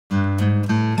Hi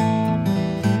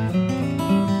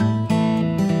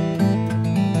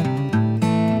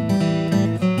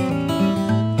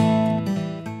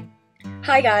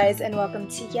guys, and welcome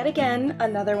to yet again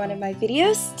another one of my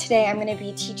videos. Today I'm going to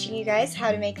be teaching you guys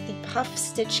how to make the puff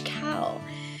stitch cowl.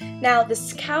 Now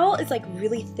this cowl is like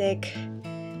really thick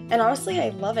and honestly I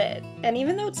love it, and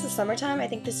even though it's the summertime I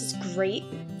think this is great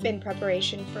in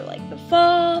preparation for like the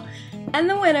fall and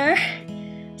the winter.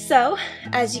 So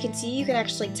as you can see, you can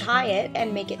actually tie it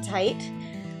and make it tight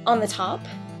on the top,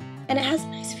 and it has a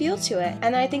nice feel to it,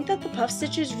 and I think that the puff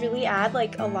stitches really add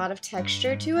like a lot of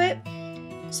texture to it,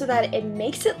 so that it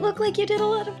makes it look like you did a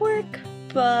lot of work,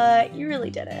 but you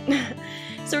really didn't.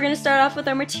 So we're going to start off with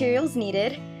our materials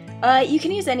needed. You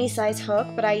can use any size hook,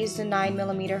 but I used a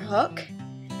 9mm hook,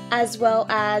 as well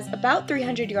as about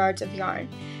 300 yards of yarn.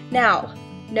 Now,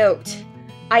 note,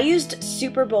 I used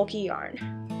super bulky yarn,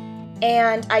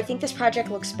 and I think this project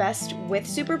looks best with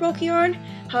super bulky yarn.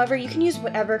 However, you can use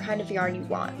whatever kind of yarn you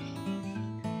want.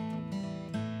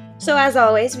 So as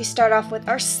always, we start off with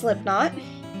our slip knot.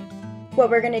 What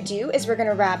we're going to do is we're going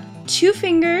to wrap 2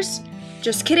 fingers.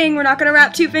 Just kidding, we're not going to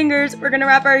wrap 2 fingers. We're going to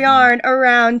wrap our yarn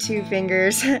around 2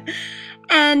 fingers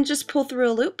and just pull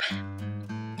through a loop.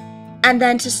 And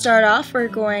then to start off, we're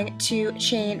going to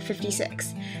chain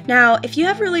 56. Now, if you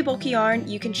have really bulky yarn,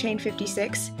 you can chain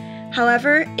 56.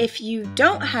 However, if you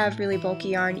don't have really bulky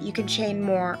yarn, you can chain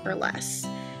more or less.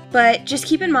 But just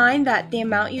keep in mind that the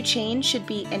amount you chain should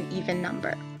be an even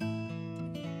number.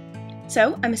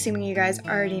 So, I'm assuming you guys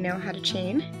already know how to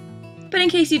chain, but in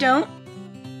case you don't,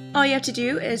 all you have to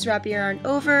do is wrap your yarn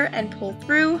over and pull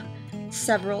through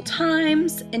several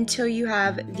times until you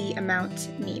have the amount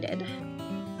needed.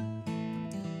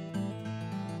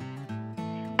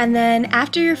 And then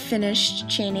after you're finished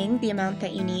chaining the amount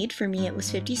that you need, for me it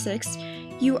was 56,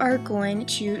 you are going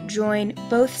to join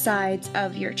both sides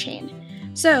of your chain.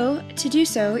 So, to do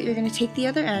so, you're going to take the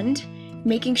other end,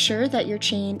 making sure that your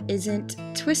chain isn't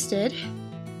twisted.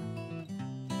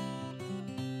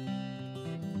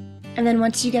 And then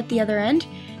once you get the other end,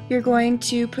 you're going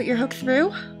to put your hook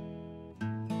through,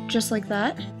 just like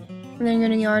that, and then you're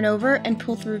going to yarn over and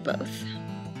pull through both.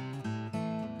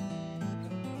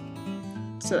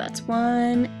 So that's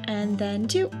 1 and then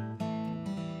 2.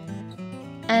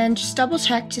 And just double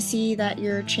check to see that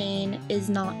your chain is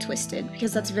not twisted,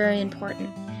 because that's very important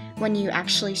when you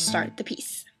actually start the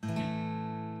piece.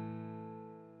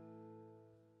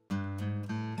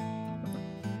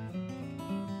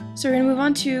 So we're going to move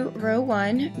on to row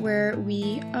 1, where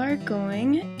we are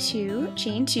going to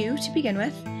chain 2 to begin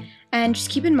with. And just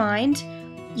keep in mind,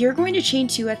 you're going to chain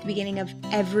 2 at the beginning of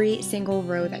every single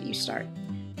row that you start.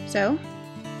 So,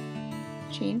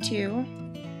 chain 2.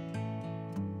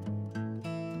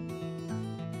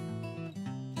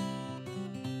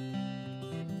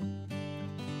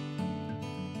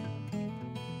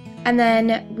 And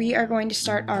then we are going to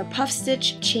start our puff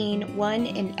stitch, chain 1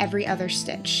 in every other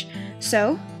stitch.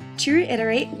 So, to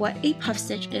reiterate what a puff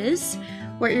stitch is,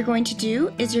 what you're going to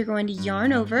do is you're going to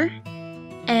yarn over,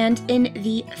 and in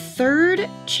the 3rd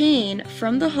chain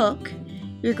from the hook,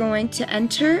 you're going to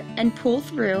enter and pull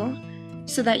through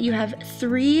so that you have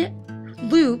 3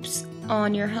 loops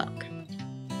on your hook.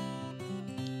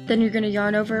 Then you're going to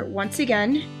yarn over once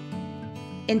again,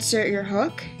 insert your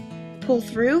hook, pull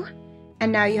through,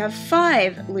 and now you have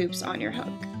 5 loops on your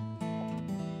hook.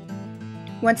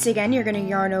 Once again, you're going to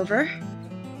yarn over,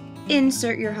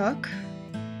 insert your hook,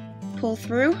 pull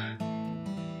through,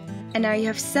 and now you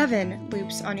have 7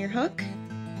 loops on your hook.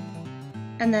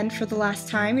 And then for the last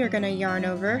time, you're going to yarn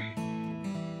over,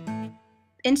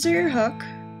 insert your hook,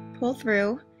 pull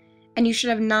through, and you should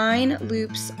have 9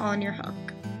 loops on your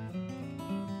hook.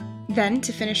 Then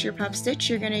to finish your puff stitch,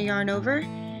 you're going to yarn over,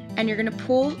 and you're going to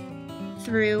pull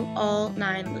through all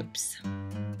 9 loops.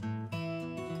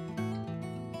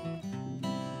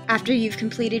 After you've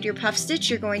completed your puff stitch,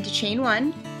 you're going to chain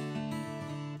 1,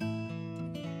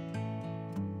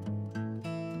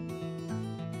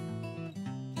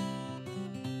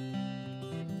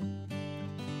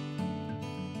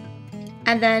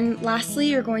 and then lastly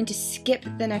you're going to skip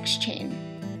the next chain.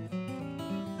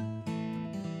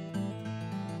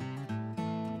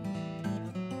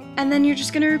 And then you're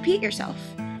just going to repeat yourself.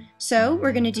 So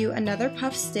we're going to do another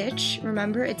puff stitch.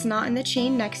 Remember, it's not in the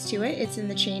chain next to it, it's in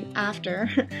the chain after.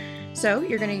 So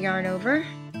you're going to yarn over,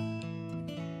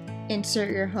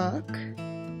 insert your hook,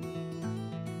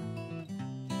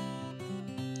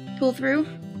 pull through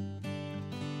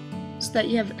so that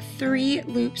you have 3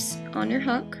 loops on your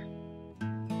hook.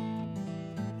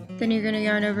 Then you're going to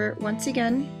yarn over once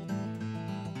again,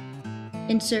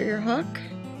 insert your hook,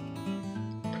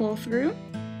 pull through,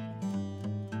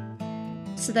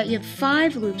 so that you have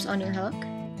 5 loops on your hook.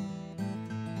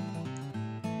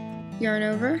 Yarn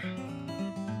over,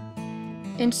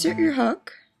 insert your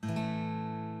hook,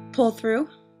 pull through,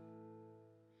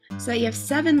 so that you have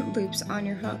 7 loops on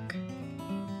your hook.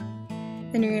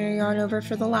 Then you're going to yarn over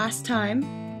for the last time,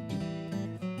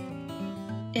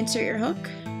 insert your hook,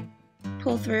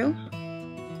 pull through,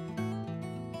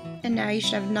 and now you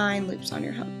should have 9 loops on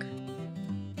your hook.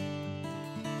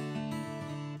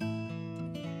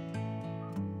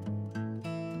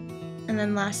 And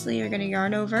then lastly, you're going to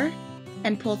yarn over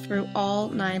and pull through all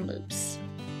 9 loops.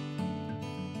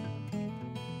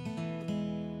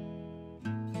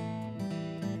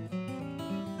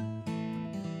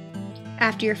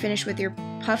 After you're finished with your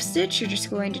puff stitch, you're just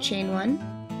going to chain 1.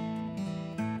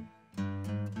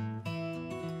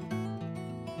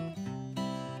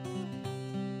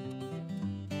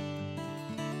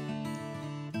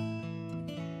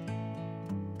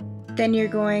 Then you're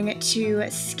going to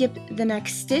skip the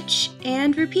next stitch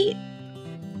and repeat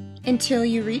until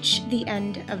you reach the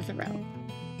end of the row.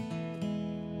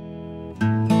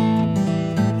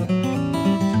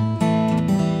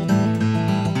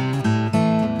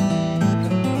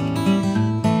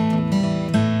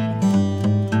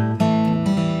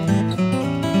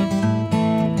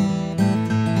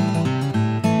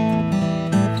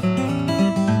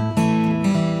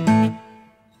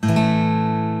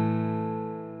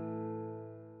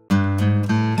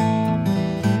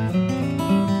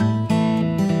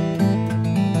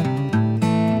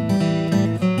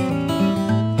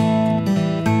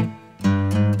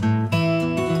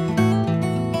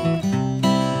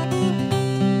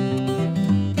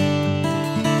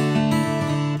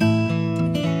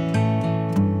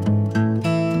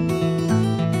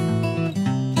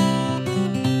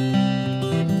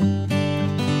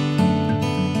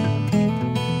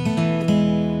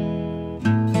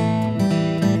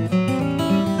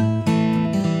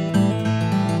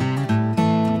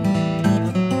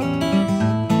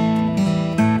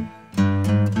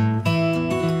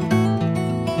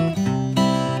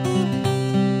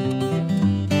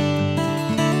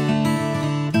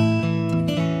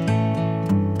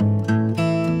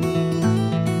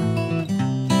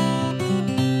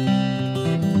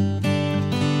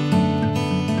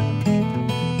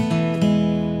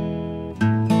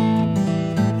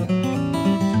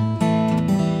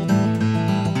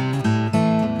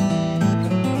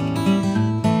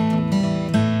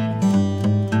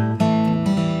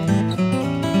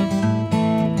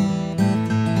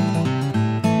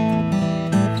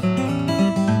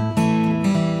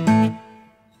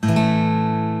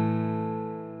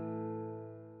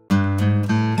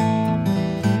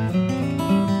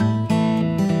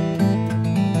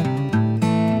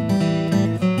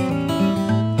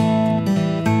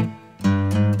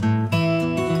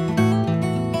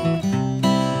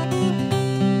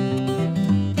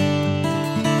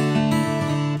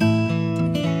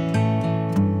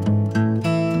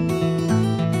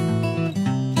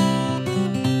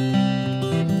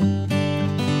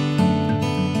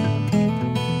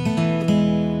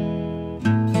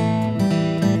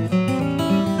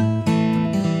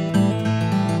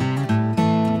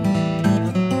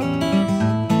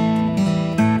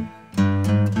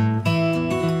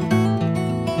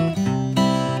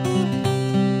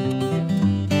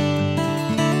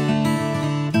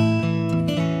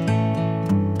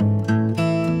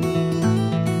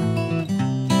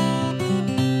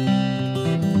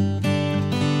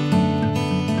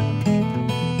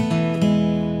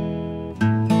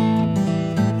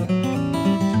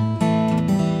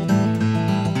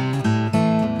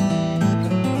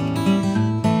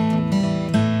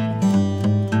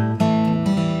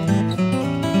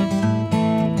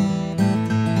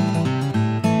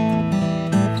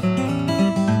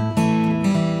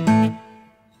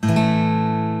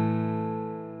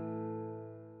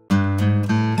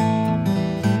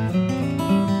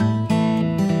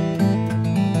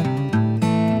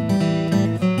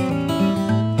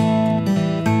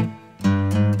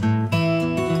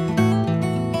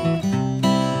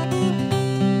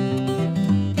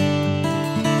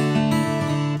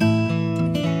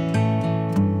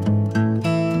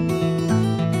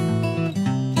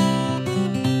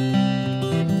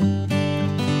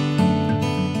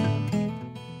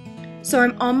 So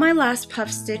I'm on my last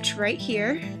puff stitch right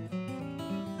here.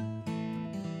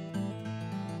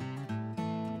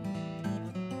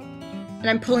 And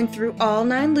I'm pulling through all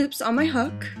 9 loops on my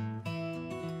hook.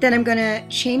 Then I'm gonna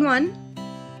chain 1.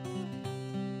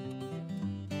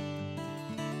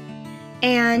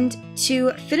 And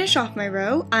to finish off my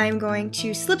row, I'm going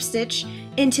to slip stitch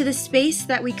into the space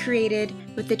that we created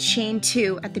with the chain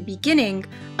 2 at the beginning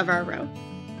of our row.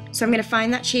 So I'm going to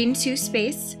find that chain 2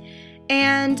 space,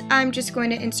 and I'm just going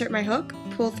to insert my hook,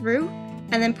 pull through,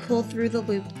 and then pull through the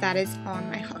loop that is on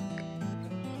my hook.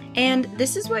 And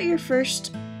this is what your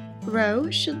first row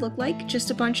should look like, just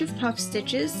a bunch of puff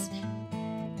stitches.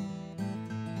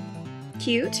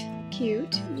 Cute,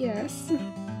 cute, yes.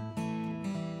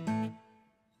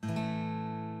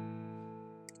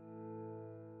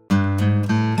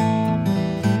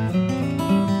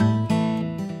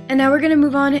 And now we're going to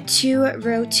move on to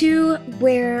row 2,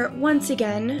 where once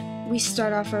again we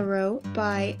start off our row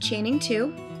by chaining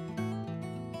 2.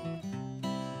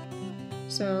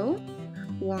 So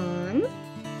 1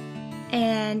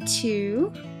 and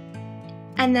 2,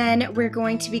 and then we're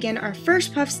going to begin our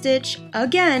first puff stitch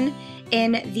again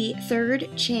in the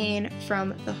 3rd chain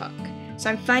from the hook. So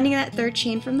I'm finding that 3rd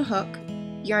chain from the hook,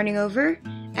 yarning over,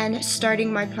 and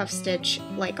starting my puff stitch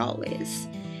like always.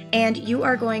 And you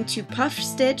are going to puff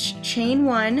stitch, chain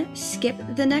 1, skip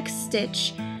the next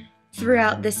stitch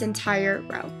throughout this entire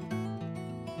row.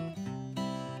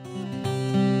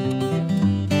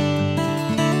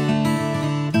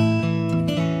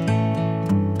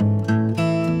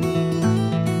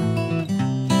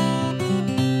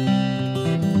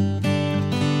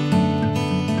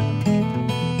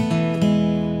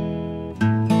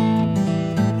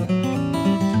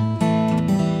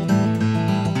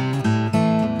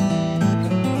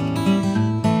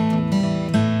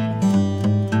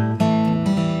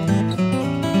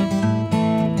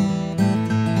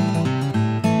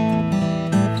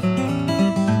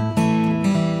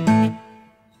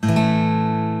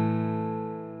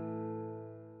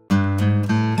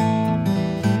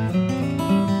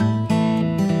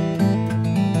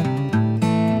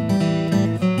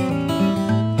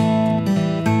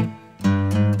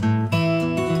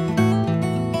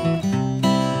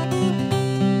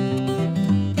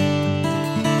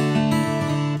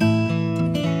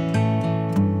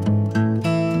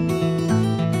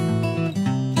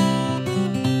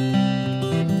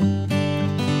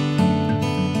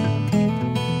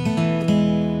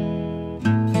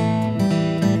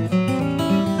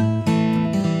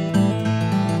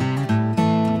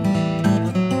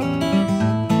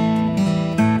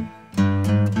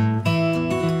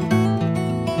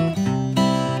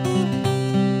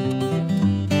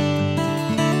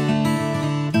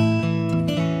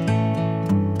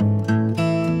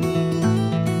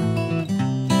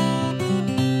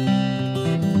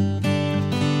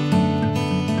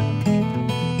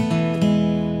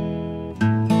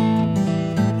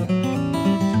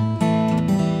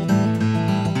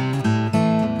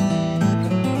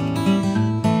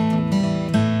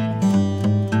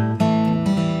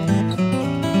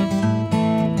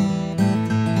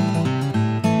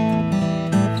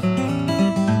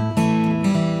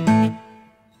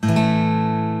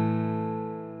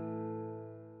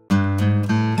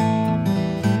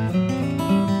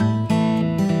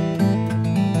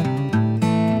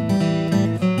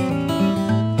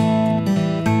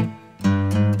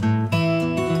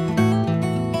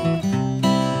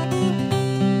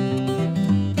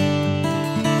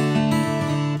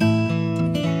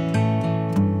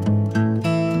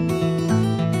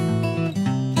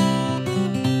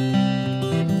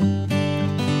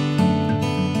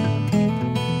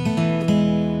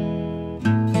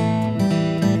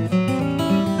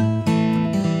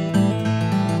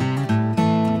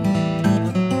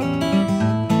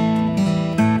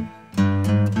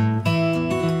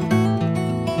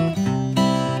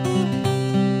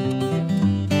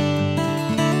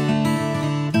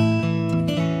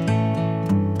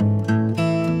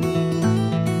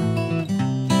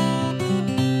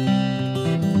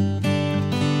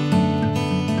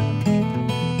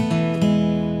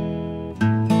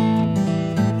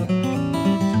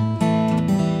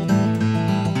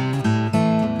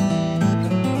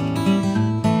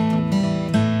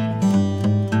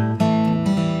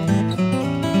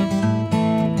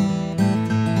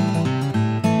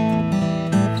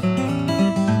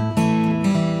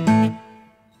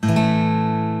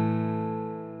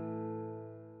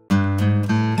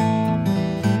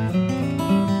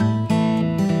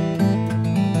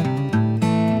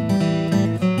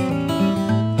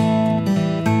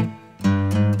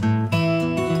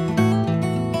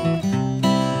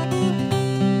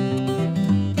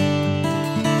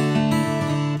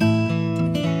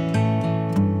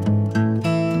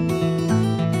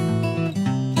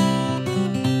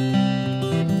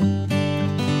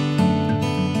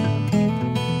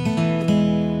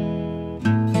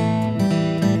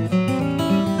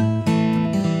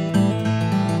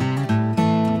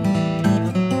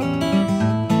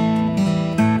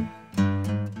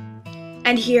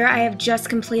 And here I have just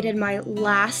completed my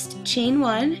last chain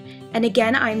 1, and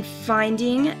again I'm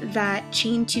finding that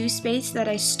chain 2 space that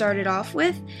I started off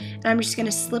with, and I'm just going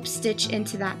to slip stitch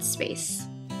into that space.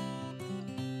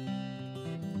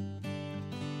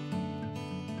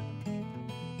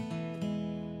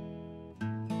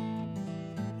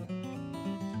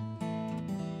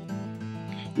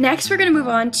 Next we're going to move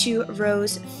on to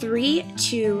rows 3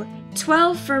 to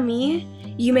 12 for me.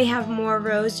 You may have more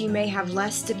rows, you may have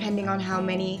less depending on how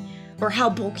many or how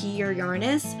bulky your yarn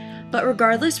is, but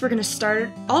regardless we're going to start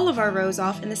all of our rows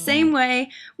off in the same way,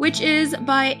 which is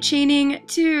by chaining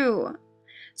 2.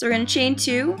 So we're going to chain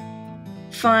 2,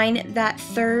 find that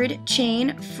third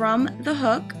chain from the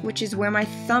hook, which is where my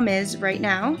thumb is right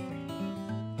now.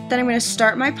 Then I'm going to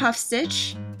start my puff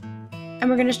stitch, and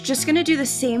we're just going to do the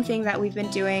same thing that we've been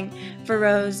doing for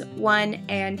rows 1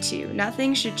 and 2.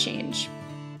 Nothing should change.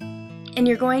 And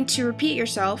you're going to repeat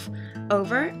yourself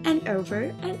over and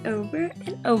over and over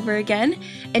and over again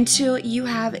until you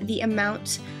have the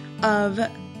amount of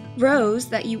rows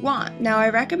that you want. Now I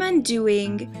recommend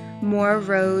doing more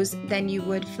rows than you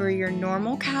would for your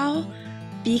normal cowl,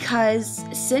 because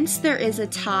since there is a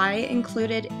tie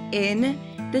included in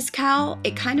this cowl,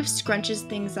 it kind of scrunches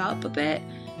things up a bit.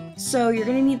 So you're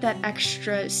going to need that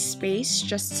extra space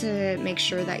just to make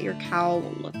sure that your cowl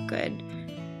will look good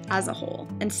as a whole,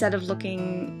 instead of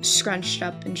looking scrunched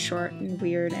up and short and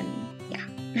weird and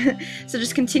yeah. So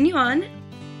just continue on,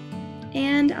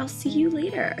 and I'll see you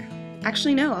later.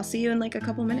 Actually no, I'll see you in like a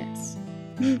couple minutes.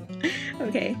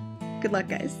 Okay, good luck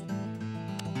guys.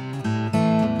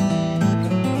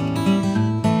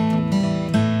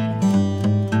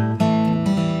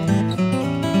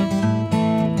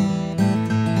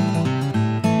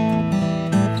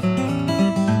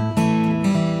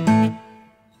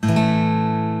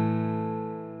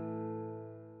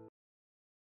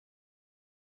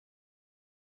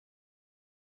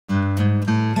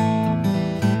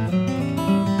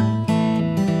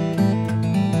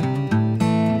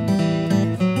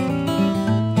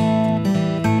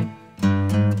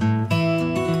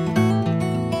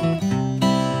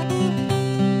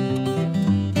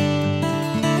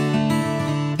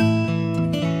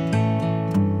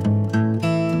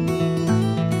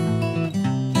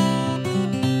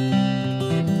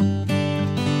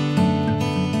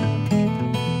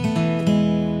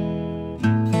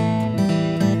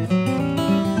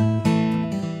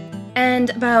 And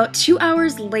about 2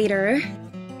 hours later,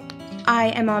 I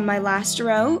am on my last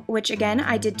row, which again,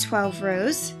 I did 12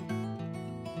 rows.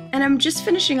 And I'm just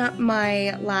finishing up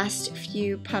my last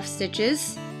few puff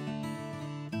stitches.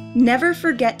 Never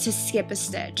forget to skip a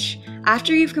stitch.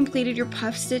 After you've completed your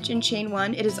puff stitch in chain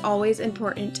 1, it is always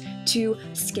important to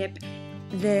skip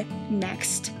the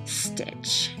next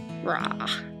stitch. Rah.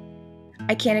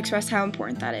 I can't express how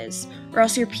important that is, or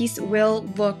else your piece will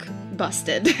look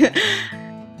busted.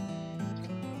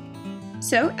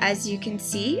 So as you can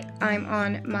see, I'm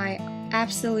on my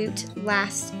absolute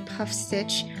last puff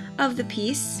stitch of the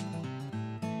piece.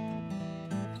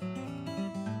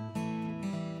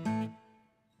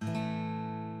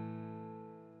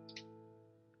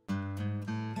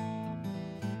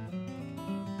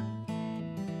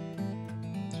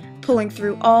 Pulling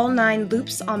through all 9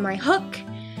 loops on my hook,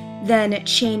 then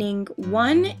chaining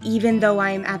 1 even though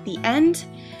I'm at the end,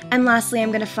 and lastly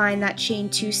I'm going to find that chain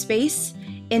 2 space,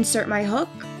 insert my hook,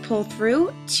 pull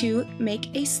through to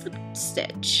make a slip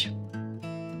stitch.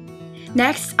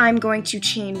 Next I'm going to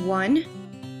chain 1,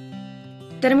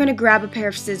 then I'm going to grab a pair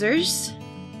of scissors,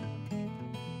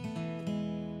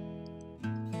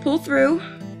 pull through,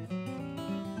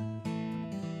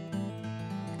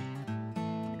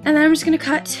 and then I'm just going to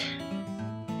cut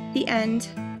the end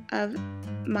of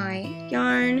my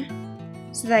yarn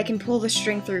so that I can pull the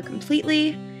string through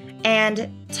completely and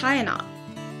tie a knot.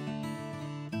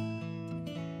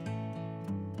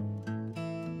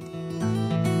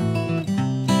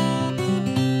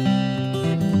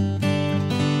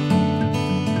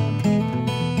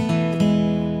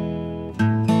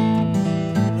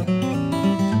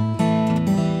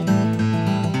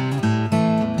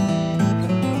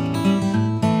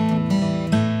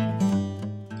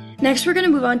 Next we're going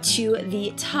to move on to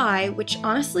the tie, which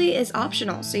honestly is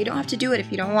optional, so you don't have to do it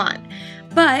if you don't want.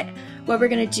 But what we're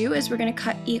going to do is we're going to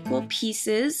cut equal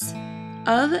pieces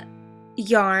of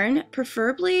yarn,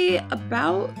 preferably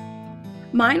about,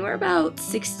 mine were about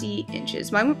 60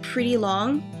 inches. Mine were pretty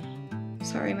long.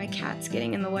 Sorry, my cat's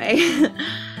getting in the way.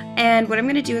 And what I'm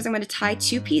going to do is I'm going to tie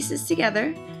 2 pieces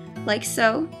together, like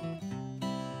so.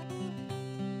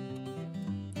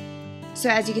 So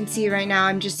as you can see right now,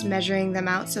 I'm just measuring them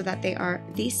out so that they are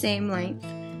the same length.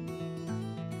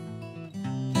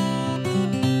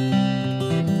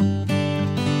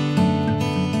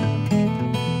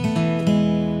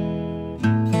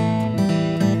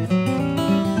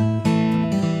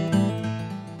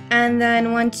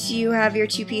 once you have your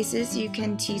two pieces, you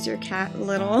can tease your cat a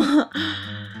little.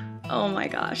 Oh my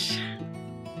gosh.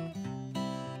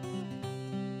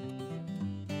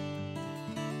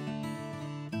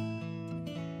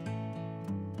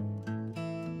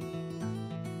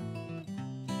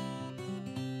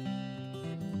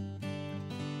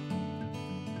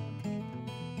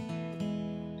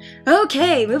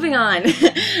 Okay, moving on.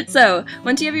 So,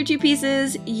 once you have your two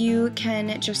pieces, you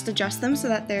can just adjust them so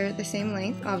that they're the same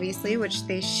length, obviously, which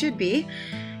they should be.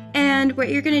 And what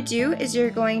you're going to do is you're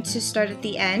going to start at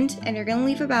the end, and you're going to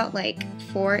leave about like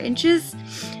 4 inches,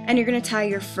 and you're going to tie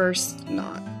your first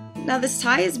knot. Now this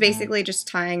tie is basically just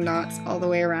tying knots all the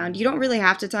way around. You don't really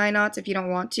have to tie knots if you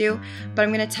don't want to, but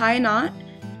I'm going to tie a knot,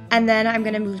 and then I'm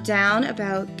going to move down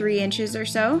about 3 inches or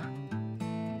so.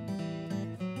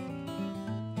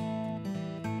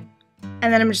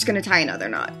 And then I'm just going to tie another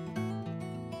knot.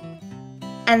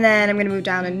 And then I'm going to move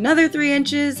down another 3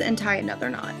 inches and tie another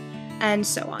knot, and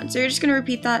so on. So you're just going to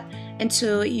repeat that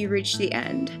until you reach the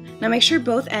end. Now make sure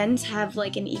both ends have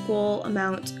like an equal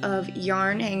amount of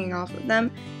yarn hanging off of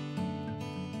them.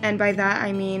 And by that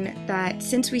I mean that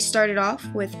since we started off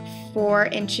with 4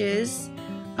 inches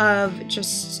of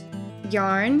just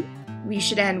yarn, we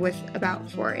should end with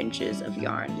about 4 inches of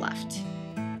yarn left.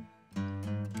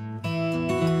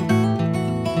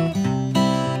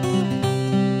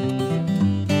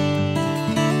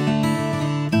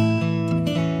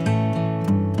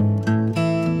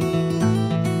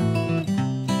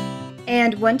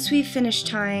 And once we've finished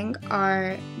tying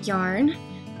our yarn,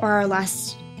 or our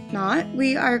last knot,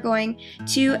 we are going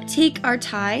to take our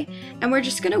tie and we're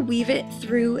just going to weave it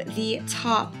through the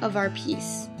top of our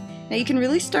piece. Now you can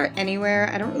really start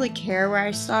anywhere. I don't really care where I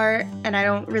start, and I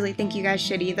don't really think you guys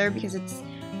should either because it's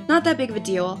not that big of a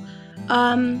deal. But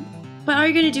all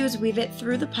you're going to do is weave it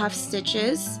through the puff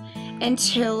stitches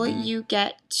until you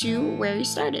get to where you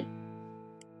started.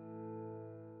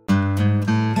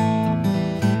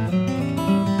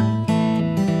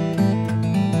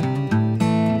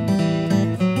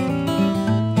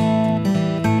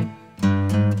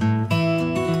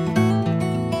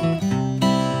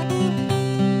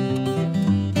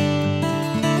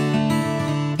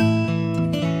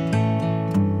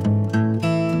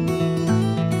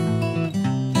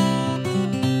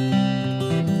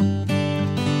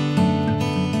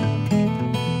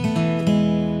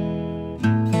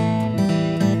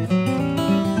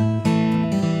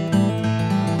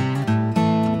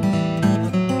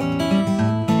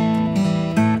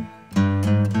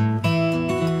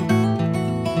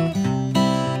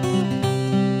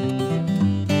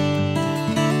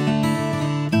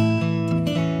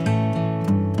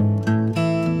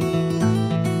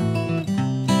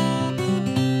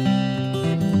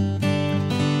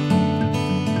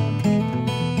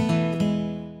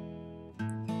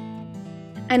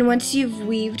 And once you've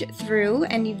weaved through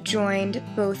and you've joined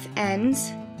both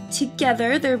ends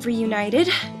together, they're reunited,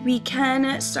 we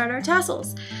can start our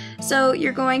tassels. So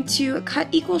you're going to cut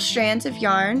equal strands of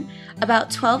yarn about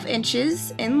 12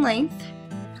 inches in length.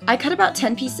 I cut about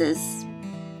 10 pieces,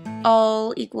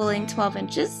 all equaling 12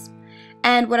 inches.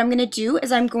 And what I'm going to do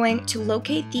is I'm going to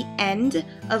locate the end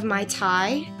of my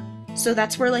tie. So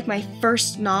that's where like my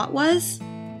first knot was.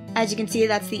 As you can see,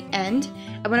 that's the end.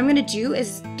 And what I'm going to do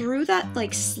is through that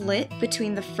like slit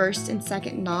between the first and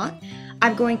second knot,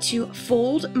 I'm going to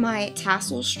fold my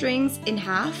tassel strings in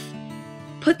half,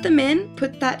 put them in,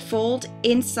 put that fold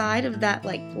inside of that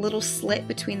like little slit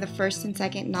between the first and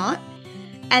second knot,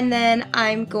 and then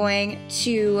I'm going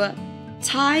to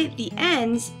tie the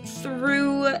ends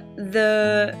through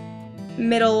the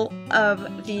middle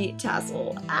of the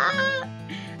tassel. I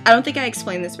don't think I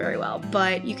explained this very well,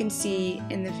 but you can see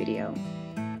in the video.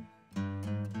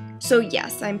 So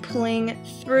yes, I'm pulling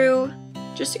through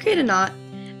just to create a knot,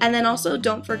 and then also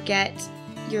don't forget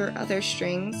your other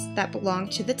strings that belong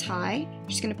to the tie. You're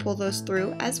just going to pull those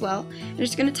through as well. You're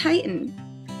just going to tighten,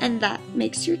 and that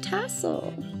makes your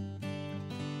tassel.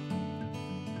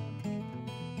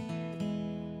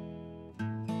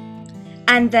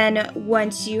 And then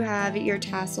once you have your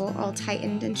tassel all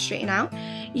tightened and straightened out,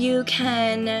 you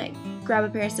can grab a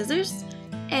pair of scissors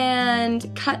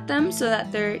and cut them so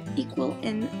that they're equal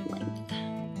in length.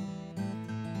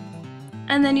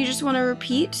 And then you just want to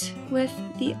repeat with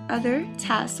the other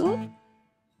tassel.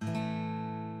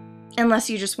 Unless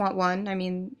you just want one, I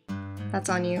mean, that's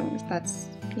on you, if that's,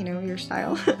 you know, your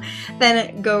style.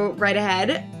 Then go right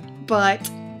ahead, but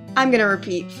I'm gonna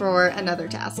repeat for another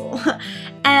tassel.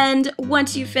 And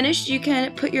once you've finished, you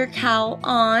can put your cowl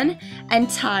on and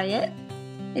tie it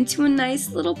into a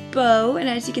nice little bow, and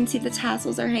as you can see, the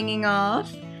tassels are hanging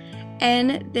off.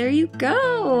 And there you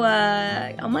go.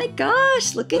 Oh my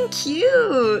gosh, looking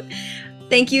cute.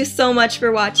 Thank you so much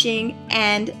for watching,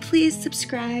 and please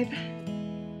subscribe.